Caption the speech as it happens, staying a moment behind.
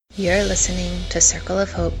You're listening to Circle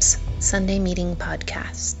of Hope's Sunday Meeting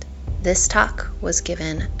Podcast. This talk was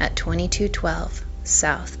given at 2212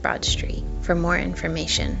 South Broad Street. For more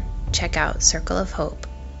information, check out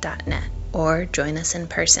circleofhope.net or join us in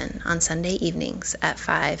person on Sunday evenings at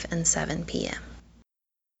 5 and 7 p.m.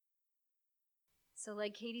 So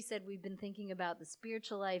like Katie said, we've been thinking about the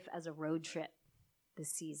spiritual life as a road trip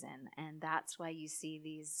this season, and that's why you see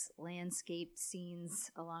these landscape scenes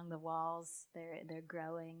along the walls. They're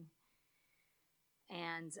growing,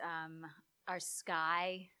 and our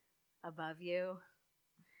sky above you.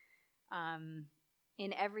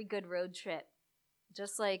 In every good road trip,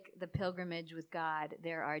 just like the pilgrimage with God,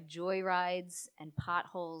 there are joy rides and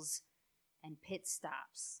potholes and pit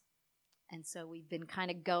stops, and so we've been kind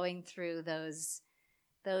of going through those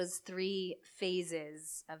three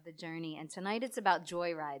phases of the journey. And tonight it's about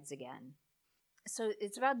joy rides again. So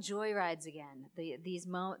it's about joy rides again.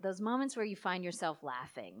 Those moments where you find yourself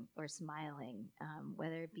laughing or smiling,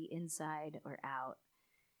 whether it be inside or out.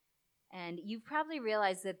 And you've probably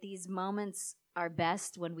realized that these moments are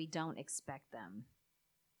best when we don't expect them.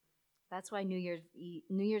 That's why New Year's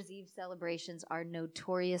Eve celebrations are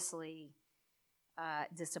notoriously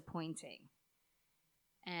disappointing.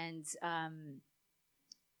 And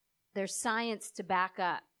there's science to back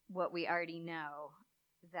up what we already know,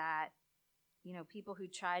 that, people who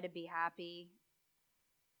try to be happy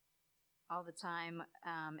all the time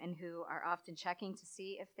and who are often checking to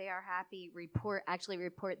see if they are happy actually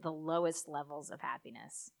report the lowest levels of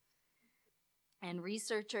happiness. And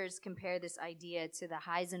researchers compare this idea to the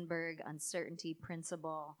Heisenberg uncertainty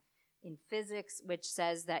principle in physics, which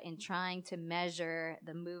says that in trying to measure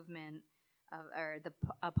the movement of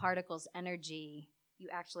a particle's energy, you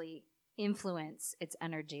actually influence its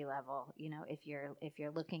energy level, if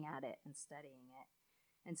you're looking at it and studying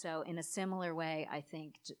it. And so in a similar way, I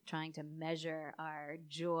think trying to measure our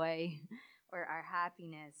joy or our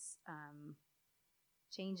happiness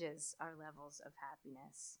changes our levels of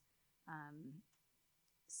happiness.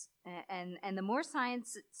 And the more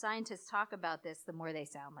scientists talk about this, the more they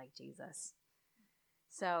sound like Jesus.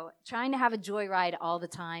 So trying to have a joy ride all the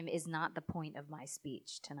time is not the point of my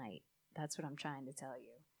speech tonight. That's what I'm trying to tell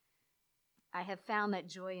you. I have found that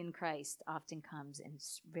joy in Christ often comes in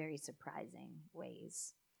very surprising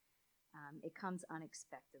ways. It comes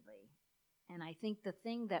unexpectedly. And I think the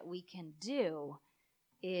thing that we can do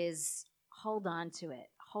is hold on to it,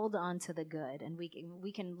 hold on to the good. And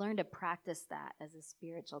we can learn to practice that as a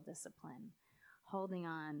spiritual discipline, holding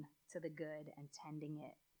on to the good and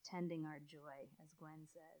tending our joy, as Gwen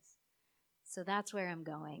says. So that's where I'm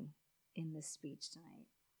going in this speech tonight.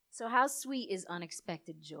 So how sweet is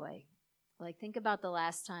unexpected joy? Like, think about the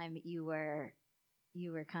last time you were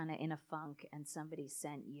kind of in a funk and somebody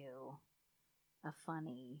sent you a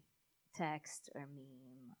funny text or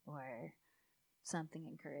meme or something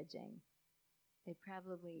encouraging. It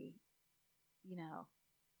probably,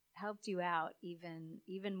 helped you out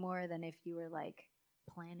even more than if you were like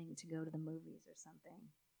planning to go to the movies or something.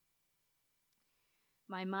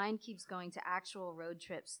 My mind keeps going to actual road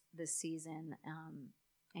trips this season,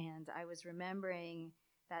 and I was remembering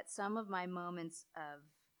that some of my moments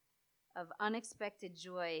of unexpected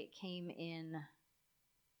joy came in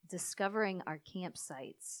discovering our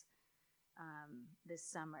campsites this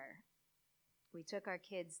summer. We took our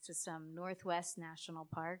kids to some Northwest national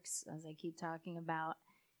parks, as I keep talking about,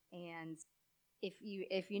 and if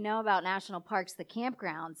you know about national parks, the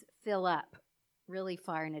campgrounds fill up really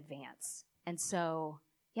far in advance, and so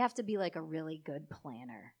you have to be like a really good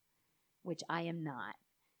planner, which I am not.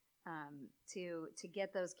 To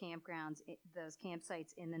get those campsites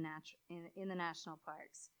in the national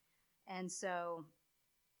parks. And so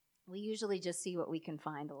we usually just see what we can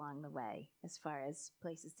find along the way as far as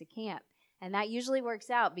places to camp. And that usually works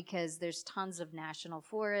out because there's tons of national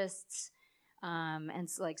forests and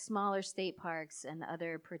like smaller state parks and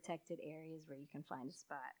other protected areas where you can find a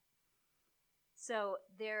spot. So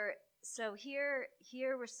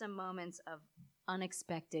here were some moments of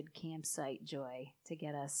unexpected campsite joy to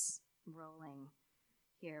get us rolling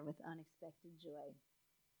here with unexpected joy.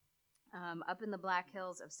 Up in the Black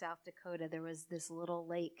Hills of South Dakota, there was this little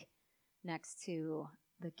lake next to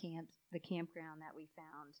the campground that we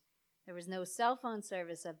found. There was no cell phone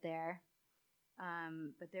service up there,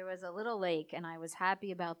 but there was a little lake, and I was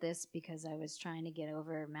happy about this because I was trying to get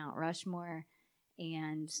over Mount Rushmore,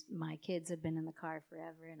 and my kids had been in the car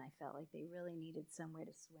forever, and I felt like they really needed somewhere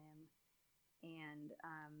to swim. And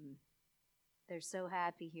they're so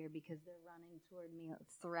happy here because they're running toward me,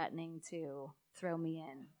 threatening to throw me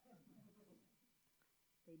in.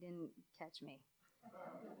 They didn't catch me.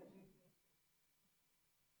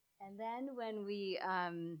 And then when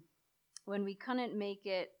we couldn't make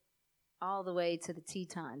it all the way to the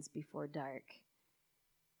Tetons before dark,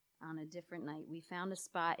 on a different night, we found a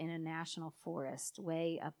spot in a national forest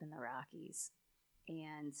way up in the Rockies.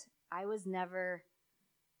 And I was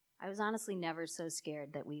honestly never so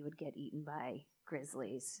scared that we would get eaten by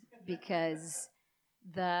grizzlies, because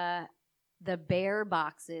the bear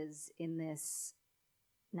boxes in this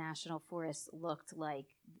national forest looked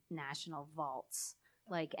like national vaults.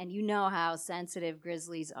 And you know how sensitive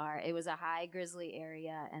grizzlies are. It was a high grizzly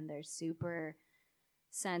area, and they're super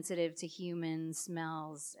sensitive to human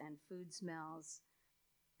smells and food smells.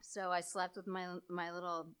 So I slept with my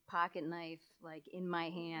little pocket knife in my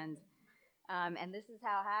hand, and this is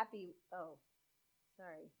how happy. Oh,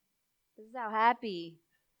 sorry. This is how happy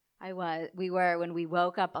we were when we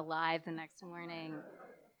woke up alive the next morning.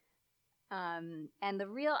 And the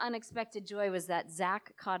real unexpected joy was that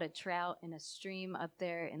Zach caught a trout in a stream up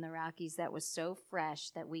there in the Rockies that was so fresh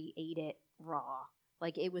that we ate it raw.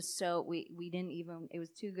 It was so, we didn't even, it was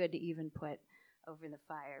too good to even put over the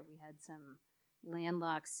fire. We had some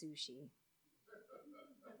landlocked sushi.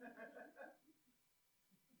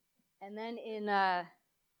 And then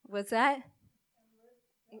what's that?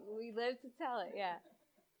 We lived to tell it, yeah.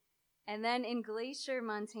 And then in Glacier,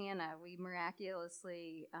 Montana, we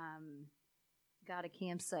miraculously got a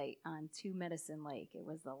campsite on Two Medicine Lake. It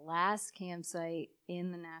was the last campsite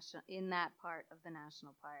in that part of the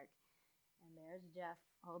national park. And there's Jeff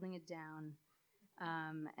holding it down,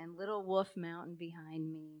 and Little Wolf Mountain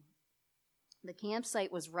behind me. The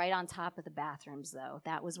campsite was right on top of the bathrooms, though.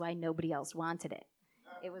 That was why nobody else wanted it.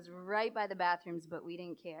 It was right by the bathrooms, but we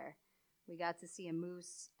didn't care. We got to see a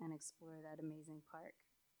moose and explore that amazing park.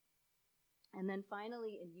 And then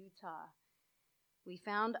finally in Utah, we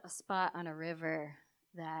found a spot on a river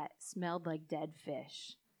that smelled like dead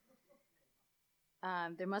fish.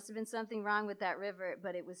 There must have been something wrong with that river,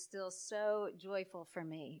 but it was still so joyful for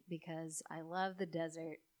me because I love the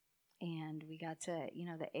desert, and we got to,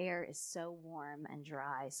 the air is so warm and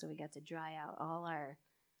dry, so we got to dry out all our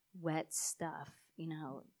wet stuff,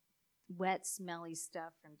 wet, smelly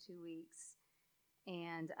stuff from 2 weeks.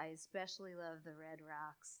 And I especially love the red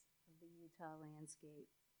rocks of the Utah landscape.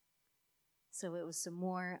 So it was some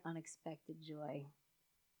more unexpected joy.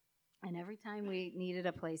 And every time we needed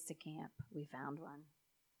a place to camp, we found one.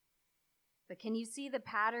 But can you see the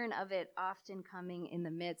pattern of it often coming in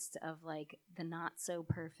the midst of the not so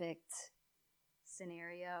perfect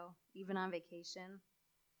scenario, even on vacation?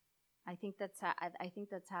 I think that's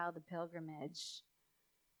how the pilgrimage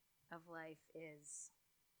of life is.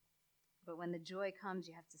 But when the joy comes,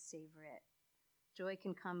 you have to savor it. Joy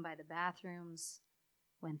can come by the bathrooms,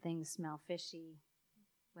 when things smell fishy,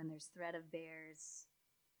 when there's threat of bears,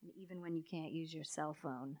 and even when you can't use your cell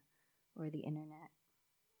phone or the internet.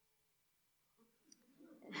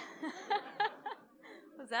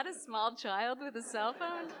 Was that a small child with a cell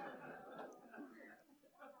phone?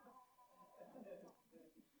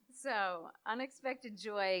 So, unexpected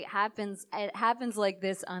joy happens. It happens like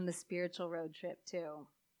this on the spiritual road trip, too.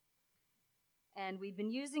 And we've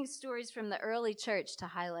been using stories from the early church to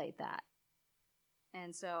highlight that.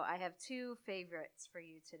 And so I have two favorites for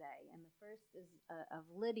you today. And the first is of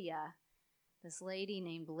Lydia, this lady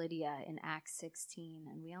named Lydia in Acts 16.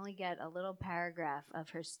 And we only get a little paragraph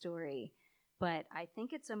of her story, but I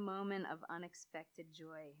think it's a moment of unexpected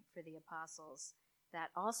joy for the apostles that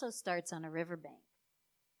also starts on a riverbank.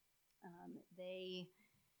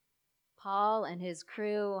 Paul and his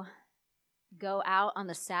crew go out on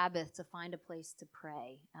the Sabbath to find a place to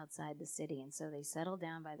pray outside the city. And so they settle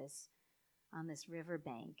down on this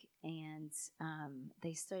riverbank, and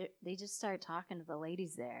they just start talking to the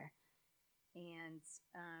ladies there. And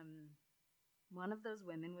one of those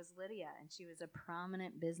women was Lydia, and she was a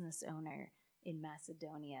prominent business owner in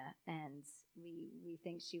Macedonia. And we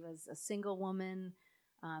think she was a single woman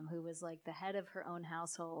who was the head of her own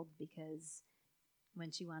household, because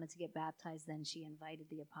when she wanted to get baptized, then she invited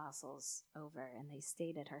the apostles over, and they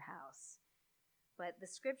stayed at her house. But the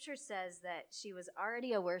scripture says that she was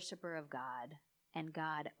already a worshiper of God, and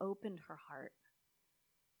God opened her heart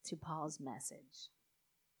to Paul's message.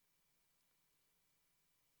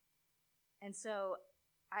 And so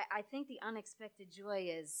I think the unexpected joy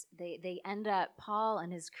is Paul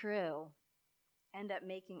and his crew end up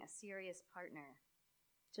making a serious partner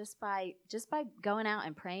just by going out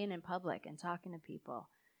and praying in public and talking to people,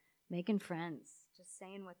 making friends, just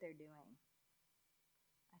saying what they're doing.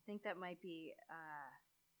 I think that might be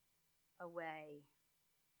a way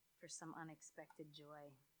for some unexpected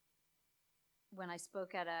joy. When I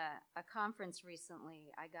spoke at a conference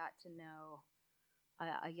recently, I got to know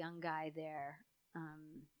a young guy there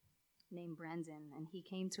named Brendan, and he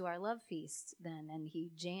came to our love feast then, and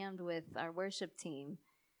he jammed with our worship team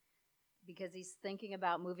because he's thinking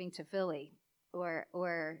about moving to Philly,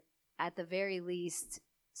 or at the very least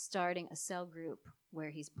starting a cell group where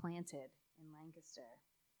he's planted in Lancaster.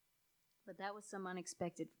 But that was some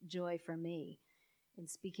unexpected joy for me in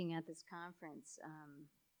speaking at this conference,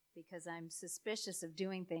 because I'm suspicious of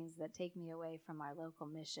doing things that take me away from our local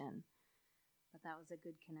mission. But that was a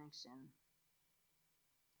good connection.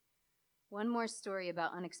 One more story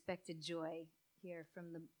about unexpected joy here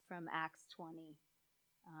from Acts 20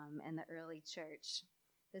 and the early church.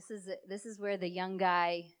 This is where the young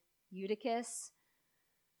guy Eutychus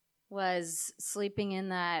was sleeping in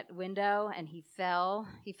that window, and he fell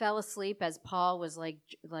asleep as Paul was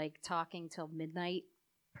like talking till midnight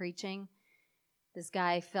preaching. This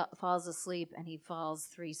guy falls asleep, and he falls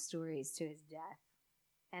 3 stories to his death.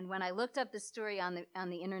 And when I looked up the story on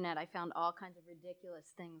the internet, I found all kinds of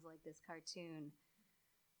ridiculous things like this cartoon.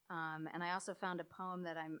 And I also found a poem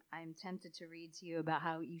that I'm tempted to read to you about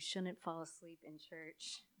how you shouldn't fall asleep in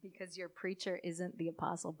church because your preacher isn't the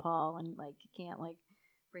Apostle Paul and can't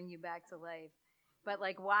bring you back to life. But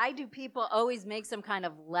why do people always make some kind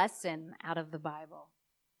of lesson out of the Bible?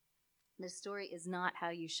 This story is not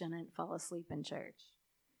how you shouldn't fall asleep in church.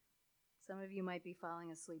 Some of you might be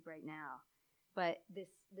falling asleep right now. But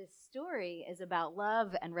this story is about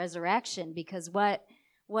love and resurrection, because what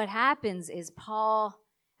happens is Paul,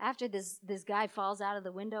 after this guy falls out of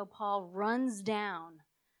the window, Paul runs down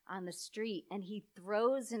on the street and he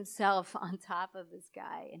throws himself on top of this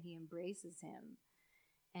guy and he embraces him.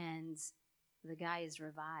 And the guy is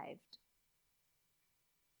revived.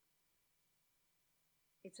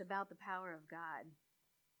 It's about the power of God.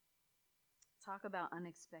 Talk about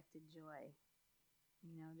unexpected joy.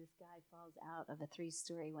 This guy falls out of a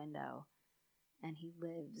 3-story window and he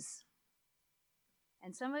lives.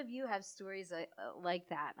 And some of you have stories like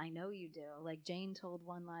that. I know you do. Like Jane told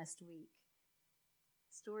one last week.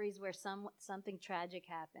 Stories where something tragic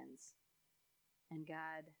happens and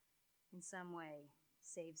God, in some way,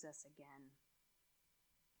 saves us again.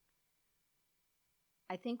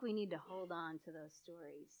 I think we need to hold on to those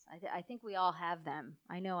stories. I think we all have them.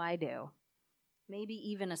 I know I do. Maybe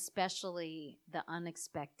even especially the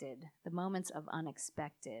unexpected, the moments of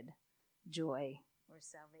unexpected joy or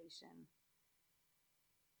salvation.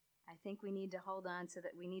 I think we need to hold on to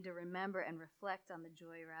that. We need to remember and reflect on the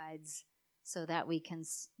joy rides so that we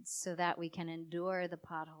can endure the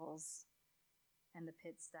potholes and the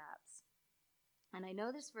pit stops. And I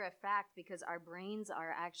know this for a fact because our brains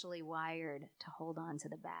are actually wired to hold on to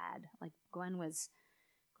the bad. Like Gwen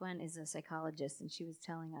is a psychologist, and she was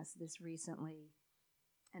telling us this recently.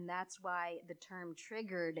 And that's why the term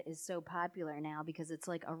triggered is so popular now, because it's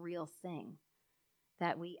like a real thing.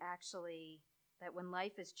 That when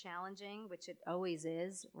life is challenging, which it always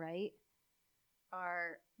is, right?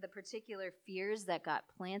 Are the particular fears that got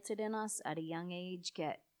planted in us at a young age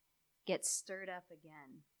get stirred up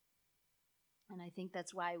again. And I think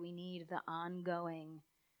that's why we need the ongoing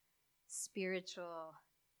spiritual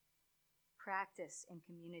practice in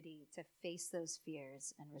community to face those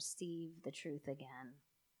fears and receive the truth again.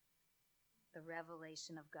 The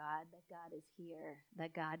revelation of God, that God is here,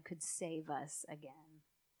 that God could save us again,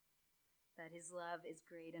 that his love is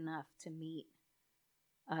great enough to meet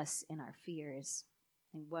us in our fears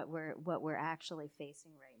and what we're actually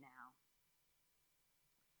facing right now.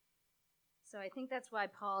 So I think that's why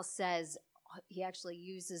Paul says, he actually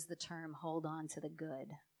uses the term hold on to the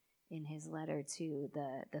good in his letter to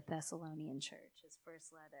the Thessalonian church, his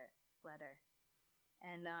first letter.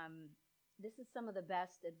 And this is some of the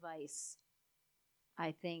best advice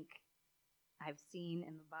I think I've seen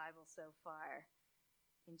in the Bible so far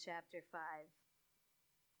in chapter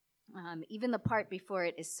 5. Even the part before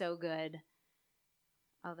it is so good,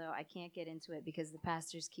 although I can't get into it because the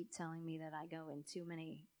pastors keep telling me that I go in too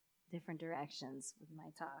many different directions with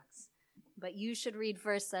my talks. But you should read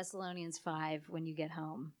 1 Thessalonians 5 when you get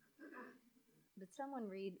home. Would someone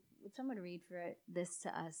read for this to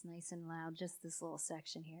us nice and loud, just this little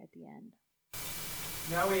section here at the end?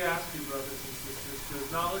 Now we ask you, brothers and sisters, to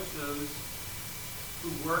acknowledge those who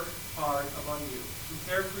work hard among you, who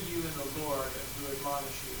care for you in the Lord, and who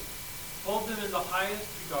admonish you. Hold them in the highest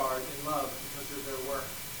regard and love because of their work.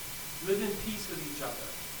 Live in peace with each other.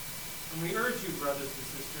 And we urge you, brothers and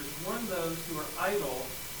sisters, warn those who are idle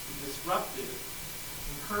and disruptive,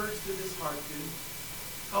 encourage the disheartened,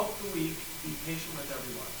 help the weak, be patient with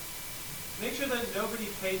everyone. Make sure that nobody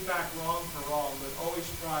pays back wrong for wrong, but always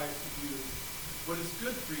strives to do what is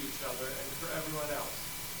good for each other and for everyone else.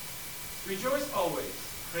 Rejoice always,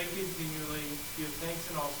 pray continually, give thanks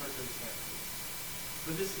in all circumstances.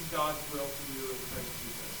 For this is God's will for you in Christ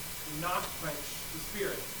Jesus. Do not quench the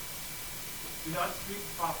Spirit. Do not treat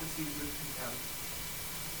prophecies with contempt,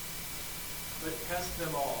 but test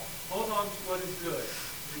them all. Hold on to what is good.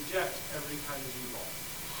 Reject every kind of evil.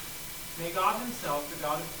 May God himself, the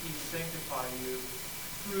God of peace, sanctify you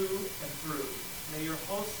through and through. May your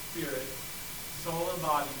whole spirit, soul, and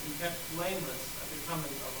body be kept blameless at the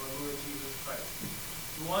coming of our Lord Jesus Christ.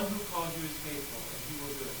 The one who called you is faithful, and he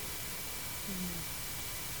will do it.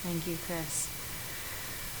 Thank you, Chris.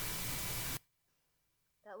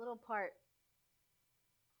 That little part,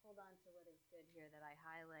 hold on to what is good here that I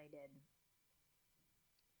highlighted,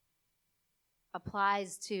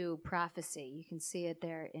 applies to prophecy. You can see it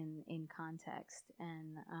there in context.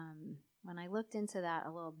 And when I looked into that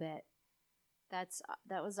a little bit,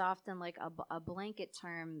 that was often like a blanket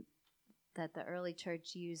term that the early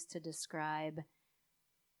church used to describe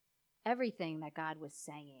everything that God was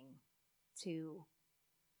saying to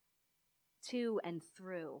and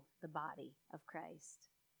through the body of Christ.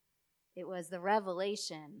 It was the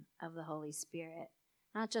revelation of the Holy Spirit.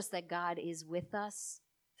 Not just that God is with us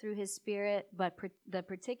through his Spirit, but the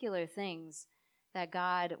particular things that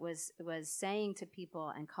God was saying to people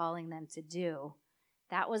and calling them to do.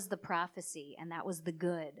 That was the prophecy, and that was the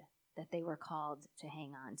good that they were called to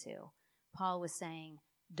hang on to. Paul was saying,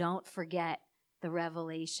 don't forget the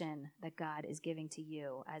revelation that God is giving to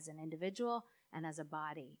you as an individual and as a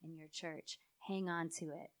body in your church. Hang on to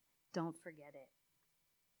it. Don't forget it.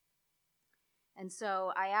 And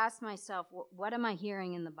so I asked myself, what am I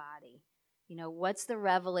hearing in the body? You know, what's the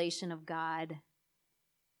revelation of God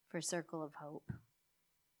for Circle of Hope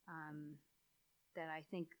that I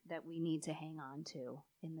think that we need to hang on to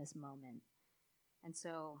in this moment? And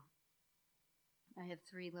so I have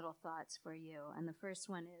 3 little thoughts for you. And the first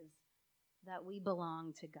one is that we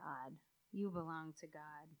belong to God. You belong to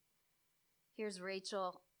God. Here's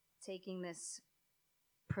Rachel taking this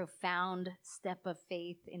profound step of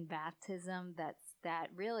faith in baptism that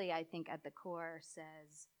really, I think, at the core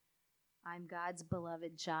says, I'm God's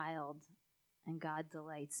beloved child, and God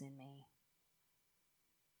delights in me.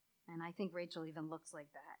 And I think Rachel even looks like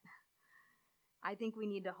that. I think we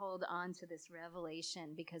need to hold on to this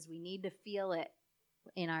revelation because we need to feel it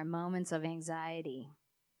in our moments of anxiety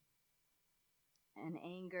and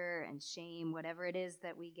anger and shame, whatever it is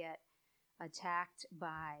that we get attacked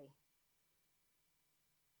by.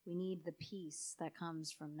 We need the peace that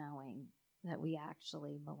comes from knowing that we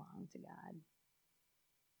actually belong to God.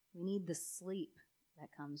 We need the sleep that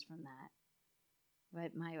comes from that.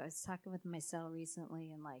 But I was talking with my cell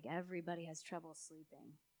recently, and like everybody has trouble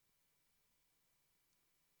sleeping.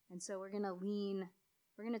 And so we're going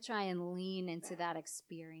to try and lean into that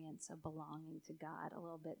experience of belonging to God a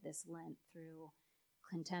little bit this Lent through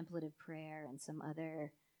contemplative prayer and some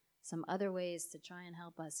other ways to try and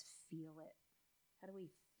help us feel it. How do we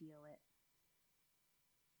feel it?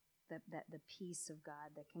 That the peace of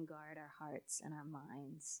God that can guard our hearts and our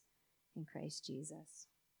minds in Christ Jesus.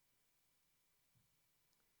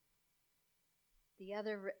 The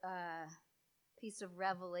other piece of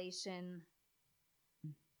revelation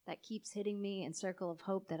that keeps hitting me in Circle of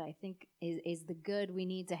Hope that I think is the good we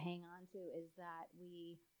need to hang on to is that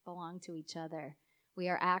we belong to each other. We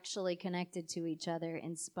are actually connected to each other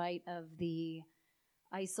in spite of the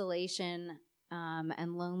isolation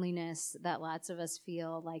and loneliness that lots of us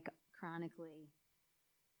feel like chronically.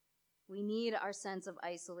 We need our sense of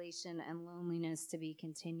isolation and loneliness to be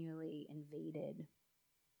continually invaded.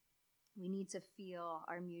 We need to feel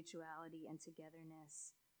our mutuality and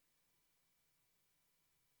togetherness,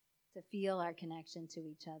 to feel our connection to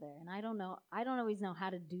each other. And I don't always know how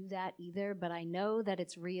to do that either, but I know that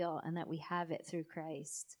it's real and that we have it through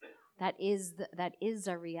Christ. That is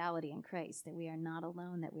our reality in Christ, that we are not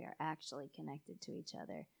alone, that we are actually connected to each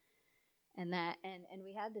other. And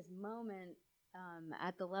we had this moment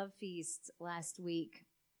at the Love Feast last week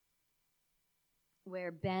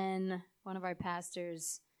where Ben, one of our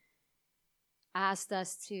pastors, asked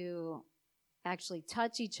us to actually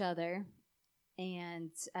touch each other,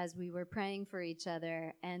 and as we were praying for each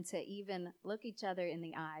other, and to even look each other in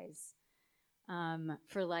the eyes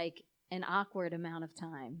for like an awkward amount of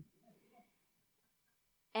time.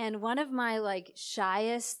 And one of my like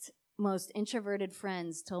shyest, most introverted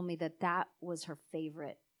friends told me that was her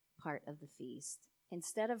favorite part of the feast.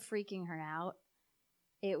 Instead of freaking her out,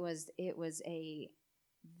 it was a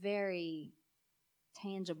very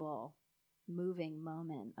tangible, moving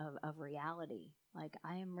moment of reality. Like,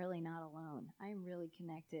 I am really not alone. I am really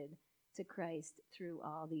connected to Christ through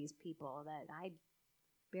all these people that I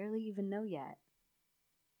barely even know yet.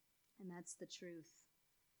 And that's the truth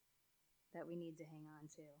that we need to hang on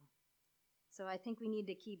to. So I think we need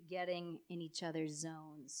to keep getting in each other's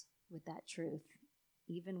zones with that truth,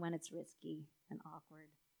 even when it's risky and awkward.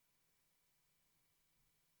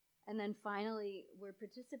 And then finally, we're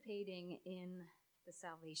participating in the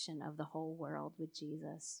salvation of the whole world with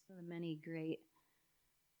Jesus. The many great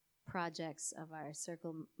projects of our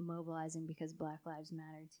Circle Mobilizing Because Black Lives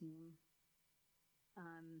Matter team.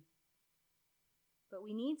 But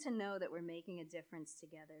we need to know that we're making a difference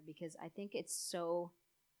together, because I think it's so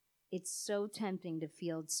tempting to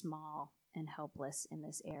feel small and helpless in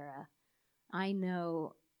this era. I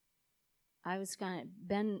know I'm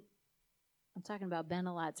talking about Ben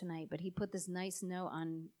a lot tonight, but he put this nice note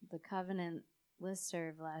on the Covenant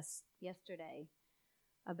listserv yesterday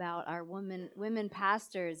about our women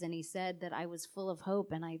pastors, and he said that I was full of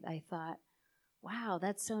hope, and I thought, wow,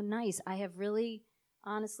 that's so nice. I have really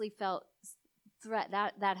honestly felt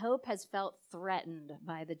that hope has felt threatened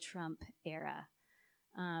by the Trump era,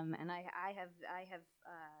 and I have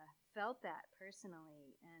felt that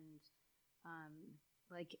personally, and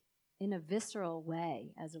like in a visceral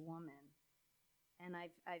way as a woman, and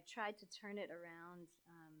I've tried to turn it around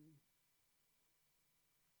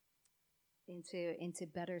into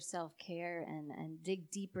better self-care and dig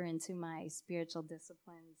deeper into my spiritual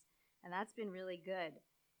disciplines, and that's been really good,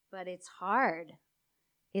 but it's hard.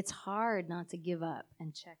 It's hard not to give up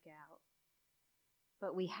and check out.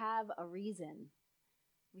 But we have a reason.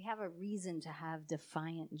 We have a reason to have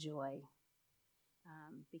defiant joy,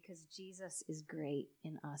 because Jesus is great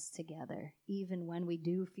in us together, even when we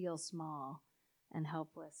do feel small and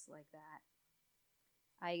helpless like that.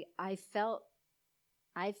 I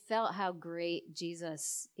felt how great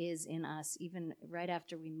Jesus is in us, even right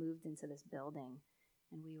after we moved into this building,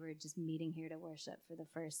 and we were just meeting here to worship for the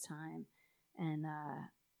first time, and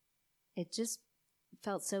it just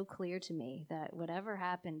felt so clear to me that whatever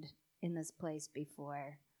happened in this place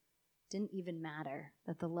before didn't even matter,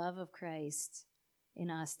 that the love of Christ in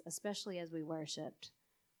us, especially as we worshiped,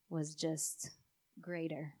 was just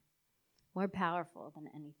greater, more powerful than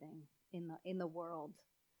anything in the world.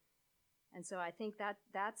 And so I think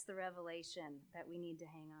that's the revelation that we need to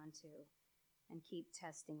hang on to and keep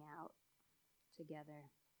testing out together.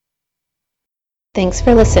 Thanks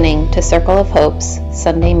for listening to Circle of Hope's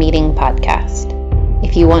Sunday Meeting Podcast.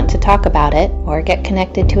 If you want to talk about it or get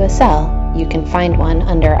connected to a cell, you can find one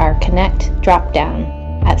under our Connect drop-down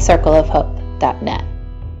at circleofhope.net.